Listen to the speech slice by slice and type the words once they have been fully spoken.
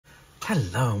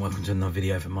Hello and welcome to another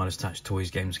video from Midas Touch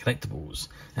Toys, Games, Collectibles.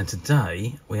 And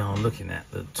today we are looking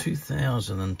at the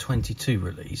 2022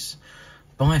 release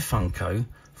by Funko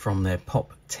from their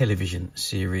Pop Television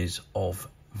series of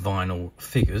vinyl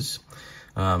figures.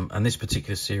 And this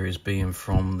particular series being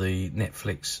from the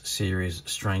Netflix series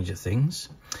Stranger Things.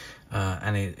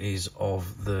 And it is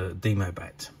of the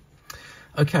Demobat.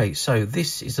 Okay, so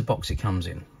this is the box it comes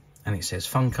in. And it says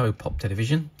Funko Pop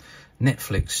Television,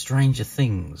 Netflix Stranger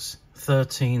Things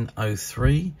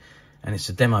 1303, and it's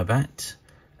a Demobat,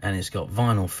 and it's got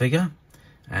vinyl figure,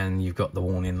 and you've got the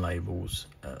warning labels,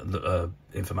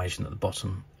 information at the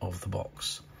bottom of the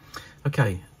box.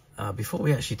 Okay, before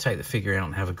we actually take the figure out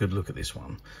and have a good look at this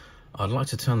one, I'd like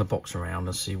to turn the box around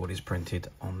and see what is printed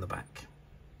on the back.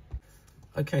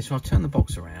 Okay, so I've turned the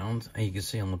box around, and you can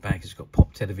see on the back it's got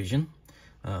Pop Television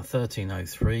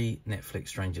 1303, Netflix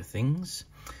Stranger Things.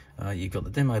 You've got the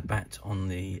Demobat on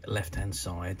the left hand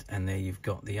side, and there you've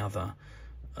got the other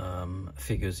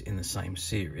figures in the same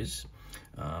series,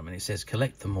 and it says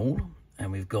collect them all,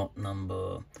 and we've got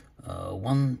number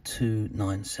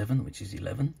 1297, which is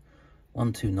 11,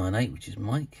 1298, which is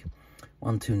Mike,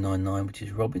 1299, which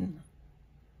is Robin,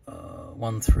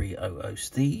 1300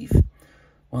 Steve,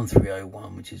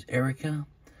 1301, which is Erica,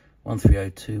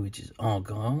 1302, which is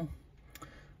Argyle,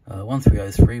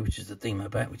 1303, which is the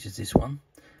Demobat, which is this one,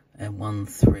 and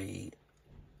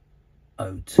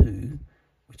 1302,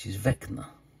 which is Vecna.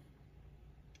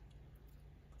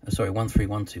 Sorry,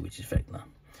 1312, which is Vecna.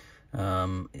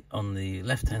 On the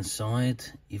left-hand side,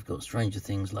 you've got Stranger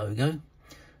Things logo,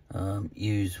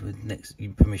 used with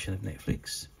permission of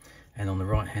Netflix, and on the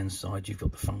right-hand side, you've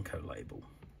got the Funko label,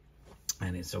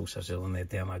 and it's also still on there.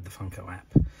 Download the Funko app.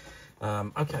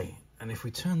 Okay, and if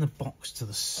we turn the box to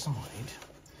the side,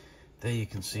 there you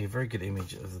can see a very good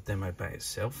image of the Demobat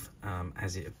itself,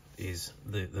 as it is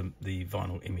the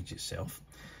vinyl image itself.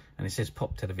 And it says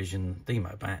Pop Television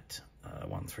Demobat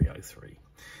 1303.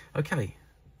 Okay,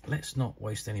 let's not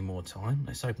waste any more time.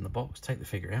 Let's open the box, take the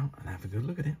figure out, and have a good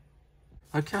look at it.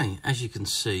 Okay, as you can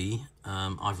see,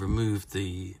 I've removed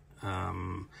the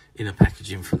inner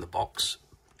packaging from the box.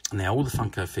 Now, all the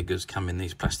Funko figures come in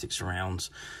these plastic surrounds,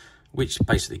 which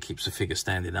basically keeps the figure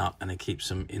standing up, and it keeps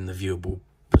them in the viewable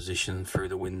position through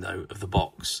the window of the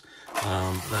box.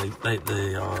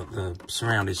 The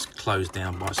surround is closed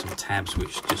down by some tabs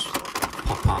which just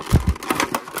pop up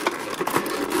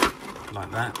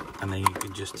like that, and then you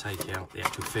can just take out the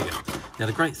actual figure. Now,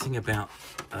 the great thing about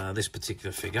this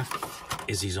particular figure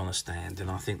is he's on a stand, and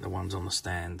I think the ones on the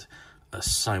stand are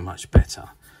so much better.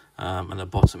 At the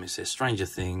bottom it says Stranger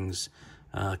Things,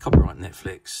 copyright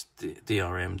Netflix,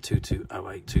 DRM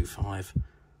 220825,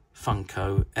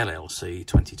 Funko LLC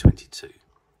 2022.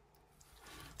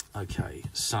 Okay,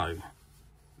 so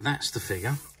that's the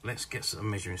figure. Let's get a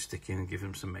measuring stick in and give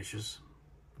him some measures.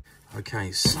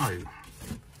 Okay, so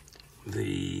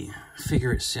the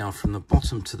figure itself, from the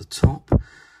bottom to the top,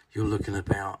 you're looking at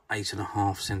about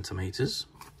 8.5 centimeters.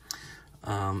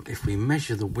 If we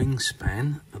measure the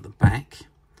wingspan at the back,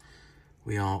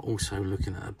 we are also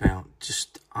looking at about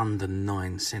just under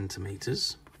 9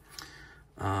 centimeters.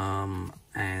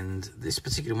 And this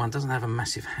particular one doesn't have a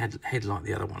massive head like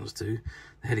the other ones do.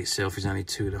 The head itself is only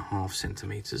 2.5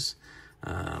 centimeters.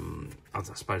 I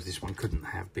suppose this one couldn't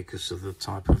have because of the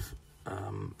type of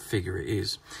figure it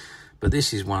is. But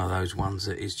this is one of those ones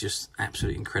that is just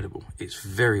absolutely incredible. It's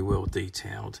very well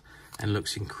detailed and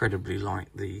looks incredibly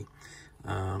like the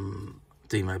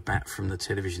Demobat from the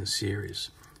television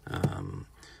series.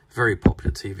 Very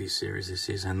popular TV series this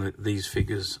is, and these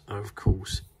figures are of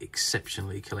course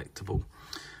exceptionally collectible.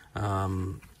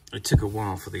 It took a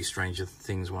while for these Stranger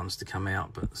Things ones to come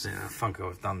out, but Funko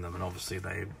have done them, and obviously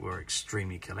they were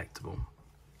extremely collectible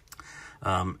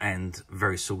and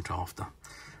very sought after.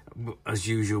 As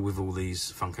usual with all these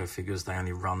Funko figures, they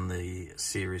only run the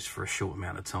series for a short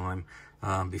amount of time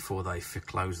before they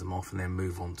close them off and then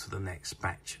move on to the next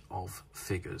batch of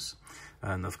figures.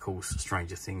 And of course,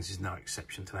 Stranger Things is no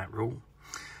exception to that rule.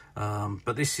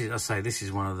 But this is, I say, this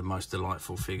is one of the most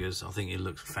delightful figures. I think it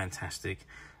looks fantastic,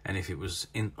 and if it was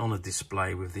on a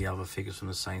display with the other figures from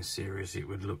the same series, it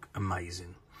would look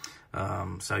amazing.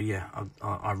 So yeah,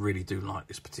 I really do like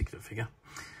this particular figure,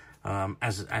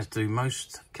 as do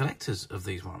most collectors of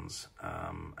these ones,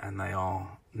 and they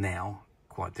are now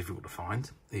quite difficult to find,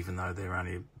 even though they're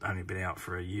only been out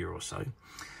for a year or so.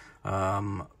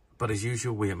 But as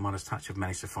usual, we at Midas Touch have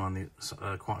managed to find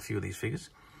quite a few of these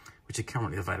figures, which are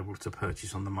currently available to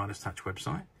purchase on the Midas Touch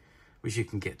website, which you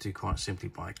can get to quite simply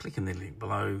by clicking the link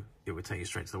below. It will take you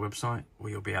straight to the website,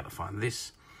 where you'll be able to find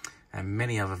this and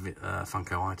many other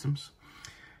Funko items.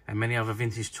 and many other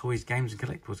vintage toys, games and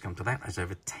collectibles come to that. There's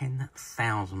over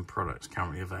 10,000 products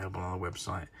currently available on our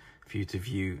website for you to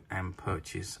view and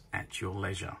purchase at your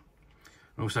leisure.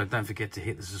 Also, don't forget to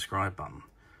hit the subscribe button,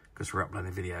 because we're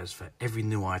uploading videos for every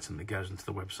new item that goes into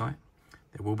the website.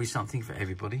 There will be something for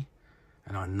everybody,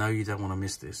 and I know you don't want to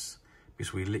miss this,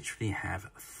 because we literally have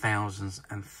thousands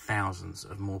and thousands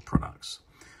of more products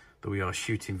that we are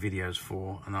shooting videos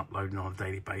for and uploading on a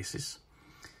daily basis.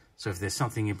 So if there's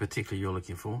something in particular you're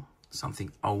looking for,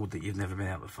 something old that you've never been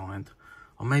able to find,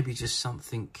 or maybe just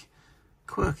something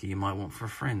quirky you might want for a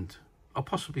friend, or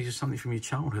possibly just something from your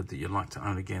childhood that you'd like to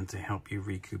own again to help you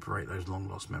recuperate those long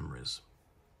lost memories.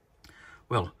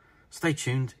 Well, stay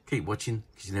tuned, keep watching,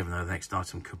 because you never know, the next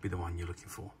item could be the one you're looking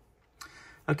for.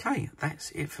 Okay, that's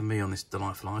it for me on this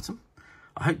delightful item.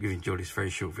 I hope you've enjoyed this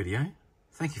very short video.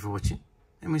 Thank you for watching,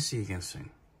 and we'll see you again soon.